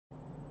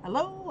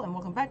Hello and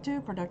welcome back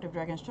to Productive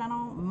Dragons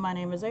channel. My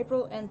name is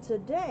April and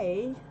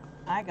today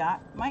I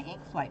got my ink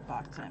flight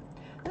box in.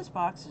 This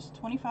box is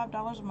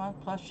 $25 a month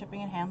plus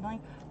shipping and handling,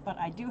 but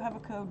I do have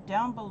a code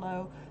down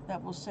below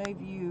that will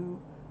save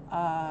you,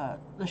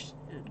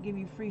 give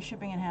you free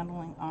shipping and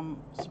handling on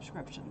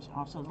subscriptions.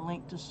 Also the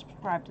link to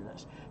subscribe to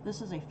this.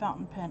 This is a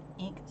fountain pen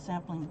ink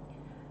sampling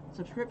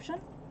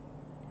subscription.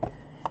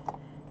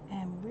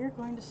 And we're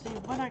going to see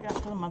what I got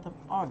for the month of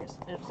August.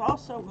 It's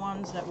also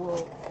ones that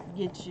will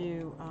get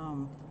you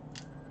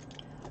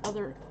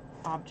other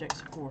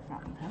objects for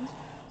fountain pens.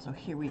 So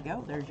here we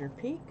go. There's your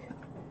peek.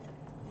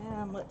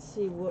 And let's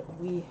see what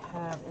we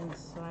have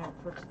inside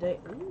for today.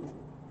 Ooh,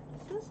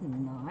 this is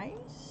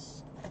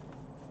nice.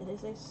 It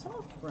is a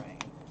soft frame.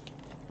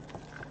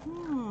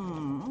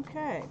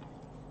 Okay.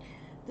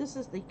 This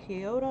is the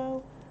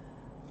Kyoto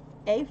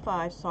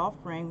A5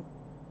 soft frame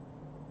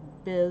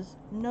Biz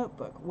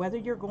notebook. Whether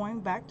you're going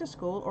back to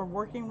school or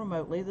working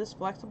remotely, this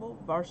flexible,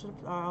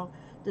 versatile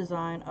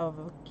design of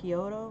a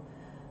Kyoto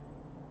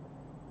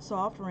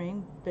soft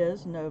ring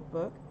Biz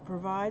notebook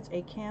provides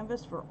a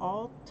canvas for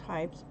all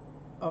types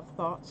of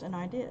thoughts and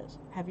ideas.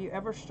 Have you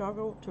ever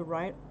struggled to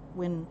write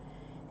when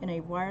in a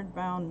wired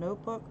bound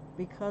notebook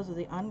because of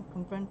the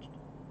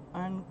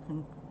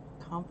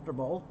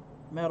uncomfortable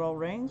metal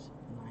rings?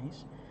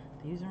 Nice.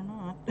 These are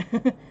not.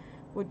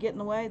 Would get in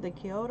the way. The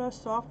Kyoto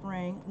soft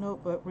ring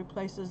notebook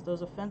replaces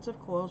those offensive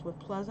coils with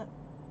pleasant,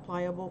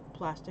 pliable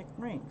plastic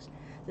rings.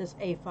 This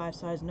A5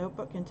 size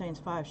notebook contains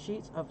 5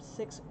 sheets of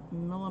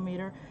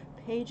 6mm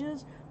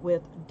pages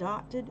with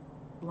dotted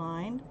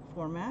lined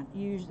format.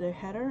 Use the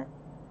header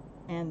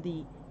and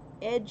the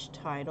edge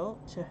title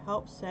to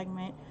help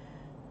segment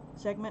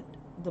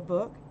the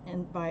book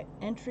and by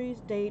entries,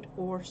 date,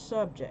 or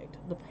subject.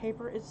 The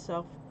paper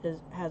itself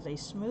has a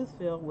smooth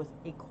feel with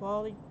a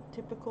quality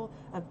typical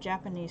of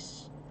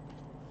Japanese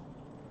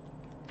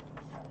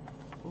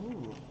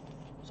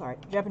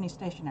Japanese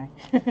stationery.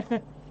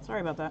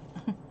 Sorry about that.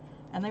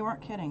 And they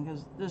weren't kidding,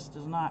 because this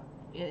does not,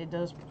 it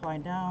does apply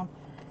down.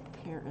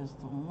 Here is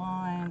the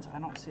lines. I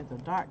don't see the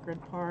dot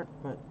grid part,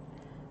 but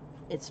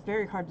it's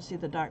very hard to see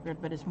the dot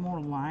grid, but it's more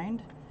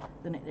lined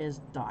than it is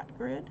dot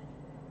grid.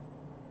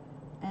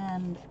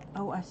 And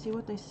oh, I see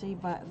what they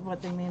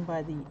mean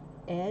by the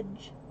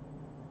edge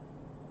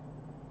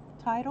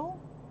title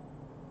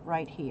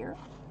right here.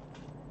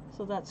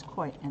 So that's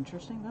quite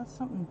interesting. That's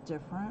something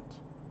different,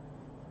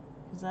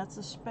 because that's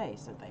the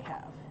space that they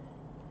have.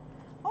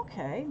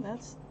 Okay,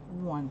 that's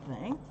one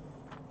thing.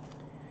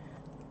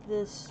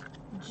 This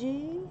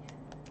G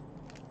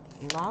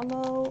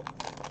Lalo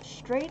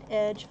straight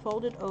edge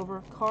folded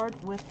over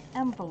card with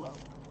envelope.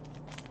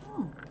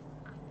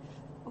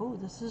 Oh,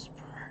 this is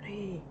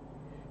pretty.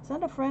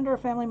 Send a friend or a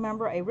family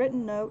member a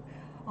written note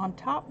on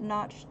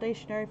top-notch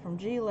stationery from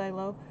G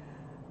Lalo.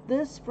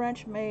 This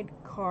French-made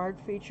card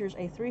features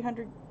a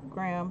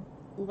 300-gram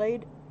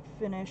laid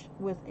finish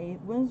with a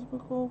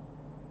whimsical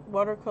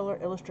watercolor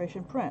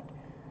illustration print.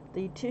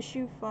 The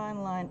tissue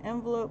fine-line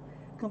envelope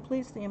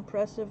completes the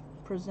impressive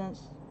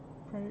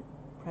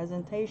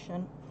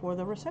presentation for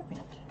the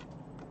recipient.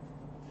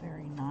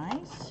 Very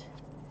nice.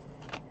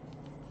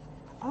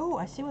 Oh,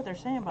 I see what they're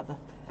saying about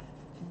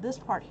this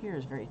part here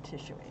is very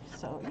tissue-y.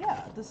 So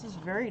yeah, this is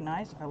very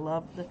nice. I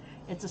love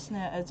it's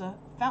a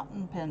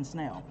fountain pen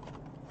snail.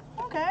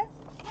 Okay,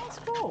 that's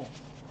cool.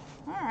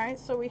 All right,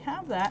 so we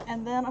have that,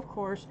 and then of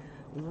course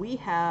we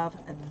have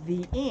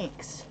the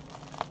inks,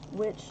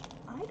 which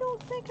I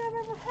don't think I've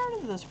ever heard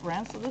of this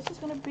brand, so this is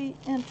going to be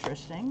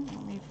interesting.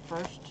 Let me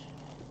first,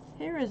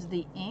 here is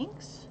the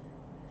inks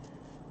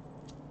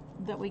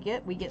that we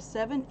get. We get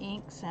 7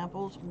 ink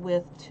samples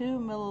with 2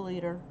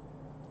 milliliter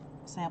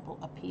sample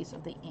a piece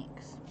of the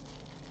inks.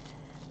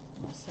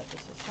 I'm going to set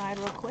this aside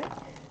real quick.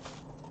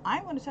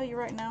 I'm going to tell you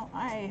right now,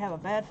 I have a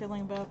bad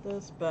feeling about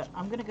this, but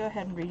I'm going to go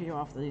ahead and read you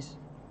off these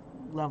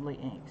lovely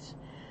inks.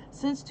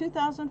 Since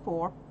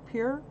 2004,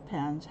 Pure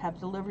Pens have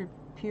delivered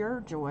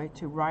pure joy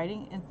to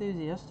writing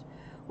enthusiasts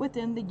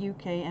within the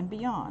UK and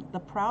beyond. The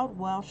proud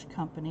Welsh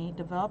company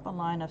developed a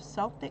line of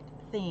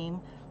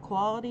Celtic-themed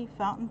quality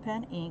fountain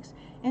pen inks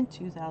in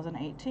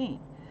 2018.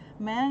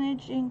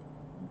 Managing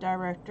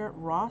Director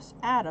Ross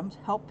Adams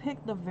helped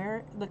pick the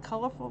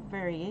colorful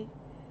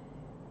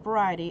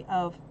variety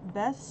of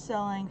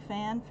best-selling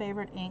fan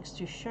favorite inks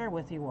to share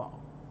with you all.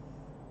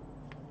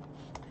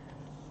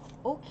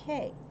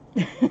 Okay.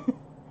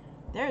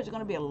 There's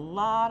going to be a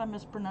lot of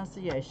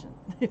mispronunciation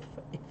if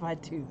I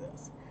do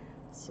this.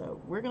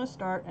 So we're going to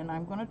start, and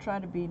I'm going to try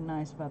to be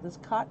nice about this.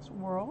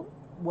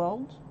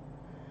 Cotswold.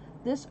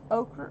 This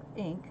ochre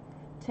ink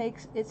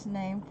takes its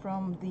name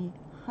from the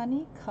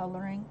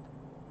honey-colored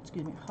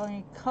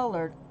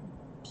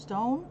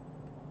stone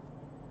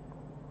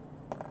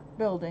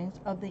buildings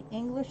of the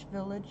English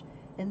village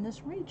in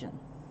this region.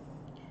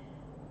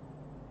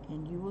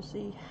 And you will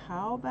see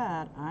how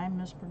bad I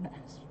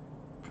mispronounce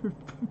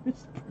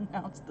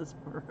this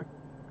word.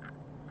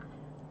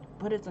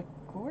 But it's a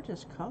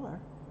gorgeous color.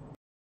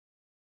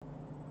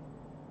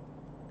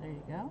 There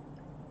you go.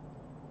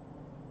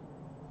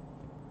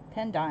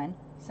 Pendine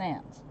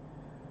Sands.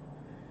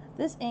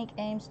 This ink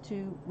aims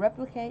to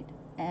replicate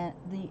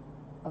the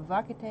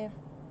evocative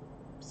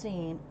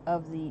scene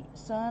of the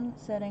sun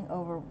setting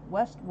over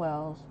West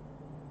Wales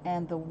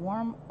and the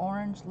warm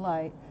orange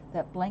light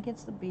that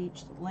blankets the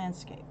beach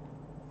landscape.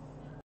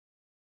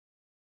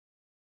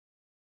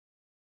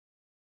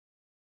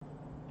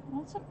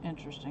 That's an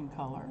interesting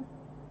color.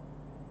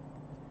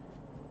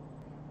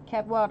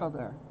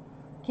 Cadwallader.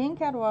 King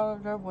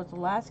Cadwallader was the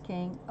last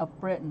king of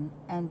Britain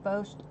and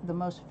boasts the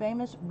most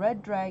famous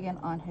red dragon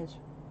on his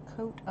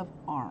coat of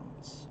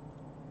arms.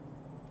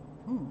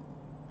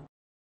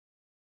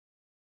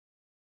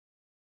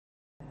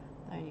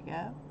 There you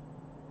go.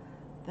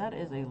 That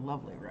is a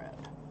lovely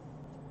red.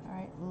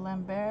 Alright,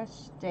 Lambert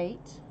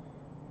State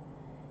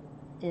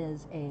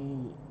is a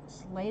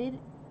slated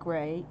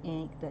gray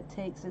ink that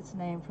takes its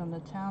name from the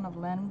town of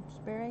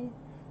Lansbury.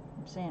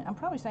 I'm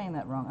probably saying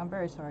that wrong. I'm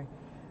very sorry.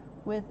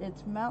 With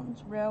its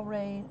mountains,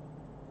 railway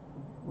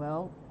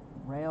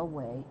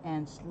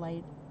and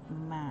slate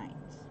mines.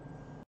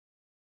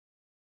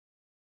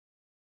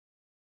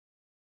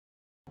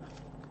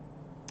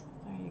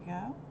 There you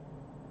go.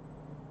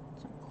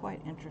 It's a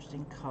quite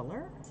interesting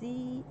color.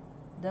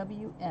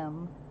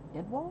 CWM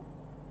Idwal.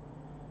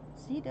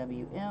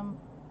 CWM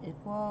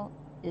Idwal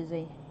is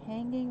a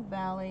hanging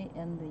valley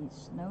in the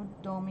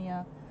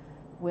Snowdomia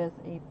with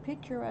a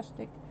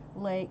picturesque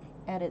lake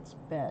at its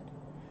bed.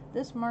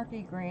 This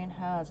murky green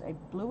has a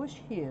bluish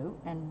hue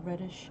and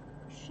reddish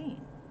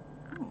sheen.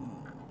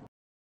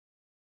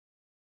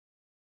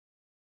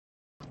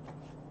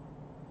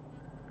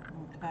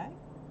 Okay.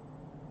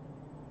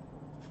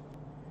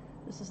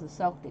 This is the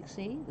Celtic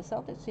Sea. The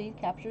Celtic Sea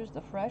captures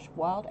the fresh,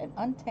 wild, and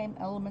untamed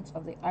elements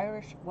of the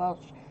Irish,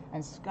 Welsh,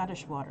 and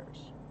Scottish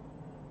waters.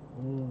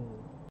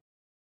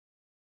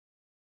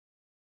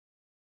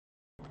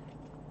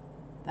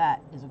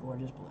 That is a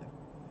gorgeous blue.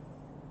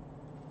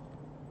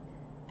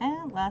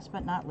 And last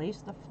but not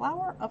least, the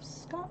Flower of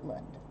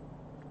Scotland.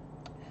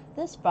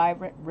 This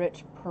vibrant,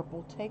 rich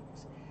purple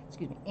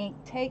ink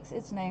takes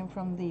its name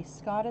from the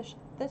Scottish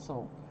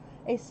thistle,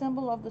 a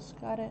symbol of the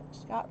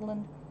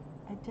Scotland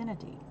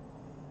identity.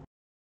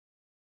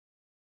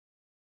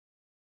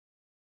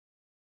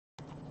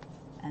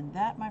 And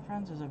that, my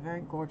friends, is a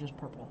very gorgeous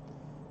purple.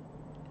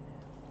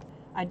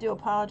 I do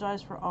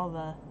apologize for all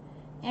the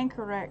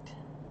incorrect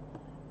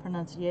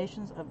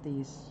pronunciations of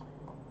these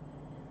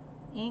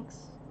inks.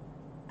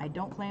 I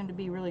don't claim to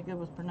be really good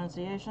with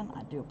pronunciation.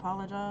 I do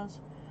apologize.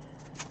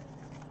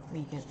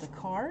 We get the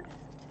card,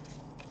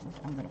 which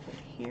I'm going to put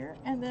here,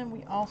 and then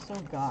we also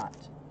got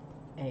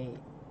a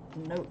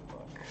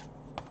notebook.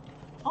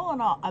 All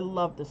in all, I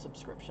love this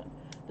subscription.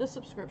 This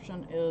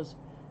subscription is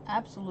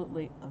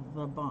absolutely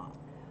the bomb.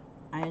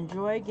 I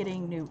enjoy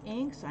getting new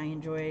inks. I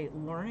enjoy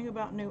learning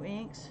about new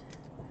inks.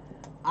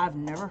 I've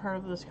never heard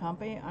of this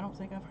company. I don't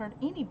think I've heard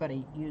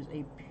anybody use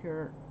a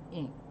pure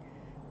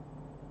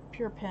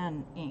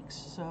pen inks.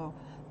 So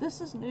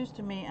this is news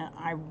to me, and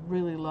I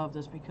really love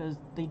this because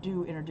they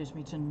do introduce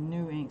me to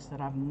new inks that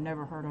I've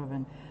never heard of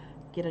and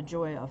get a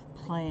joy of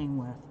playing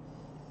with.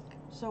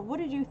 So what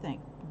did you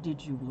think?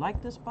 Did you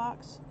like this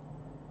box?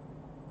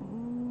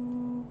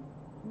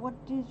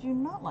 What did you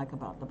not like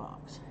about the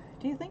box?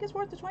 Do you think it's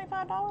worth the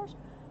 $25?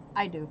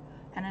 I do.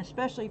 And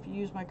especially if you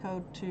use my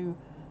code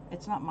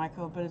it's not my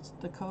code, but it's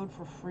the code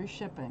for free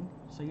shipping.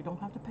 So you don't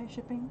have to pay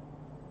shipping.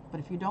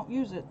 But if you don't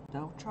use it,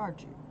 they'll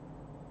charge you.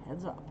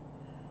 Heads up.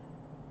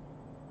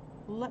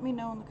 Let me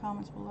know in the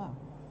comments below.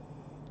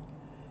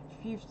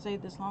 If you've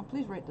stayed this long,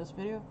 please rate this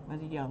video,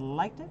 whether you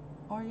liked it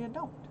or you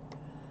don't.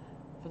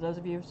 For those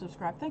of you who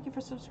subscribed, thank you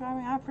for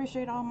subscribing. I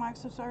appreciate all my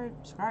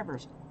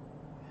subscribers.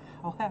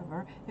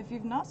 However, if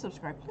you've not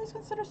subscribed, please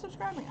consider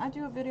subscribing. I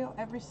do a video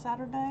every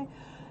Saturday.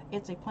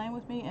 It's a Plan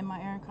With Me in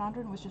my Erin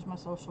Condren, which is my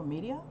social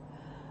media.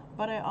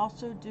 But I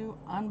also do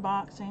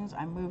unboxings.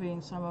 I'm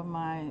moving some of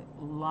my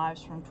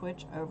lives from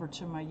Twitch over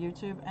to my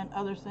YouTube and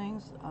other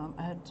things.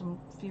 I had some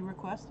few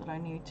requests that I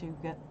need to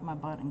get my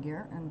butt in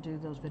gear and do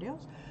those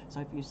videos. So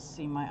if you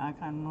see my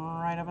icon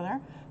right over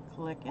there,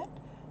 click it.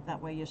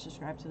 That way you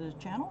subscribe to the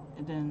channel.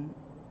 And then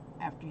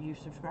after you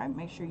subscribe,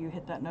 make sure you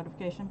hit that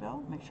notification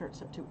bell. Make sure it's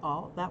set to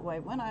all. That way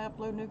when I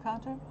upload new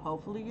content,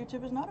 hopefully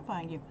YouTube is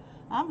notifying you.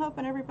 I'm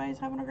hoping everybody's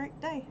having a great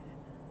day.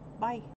 Bye.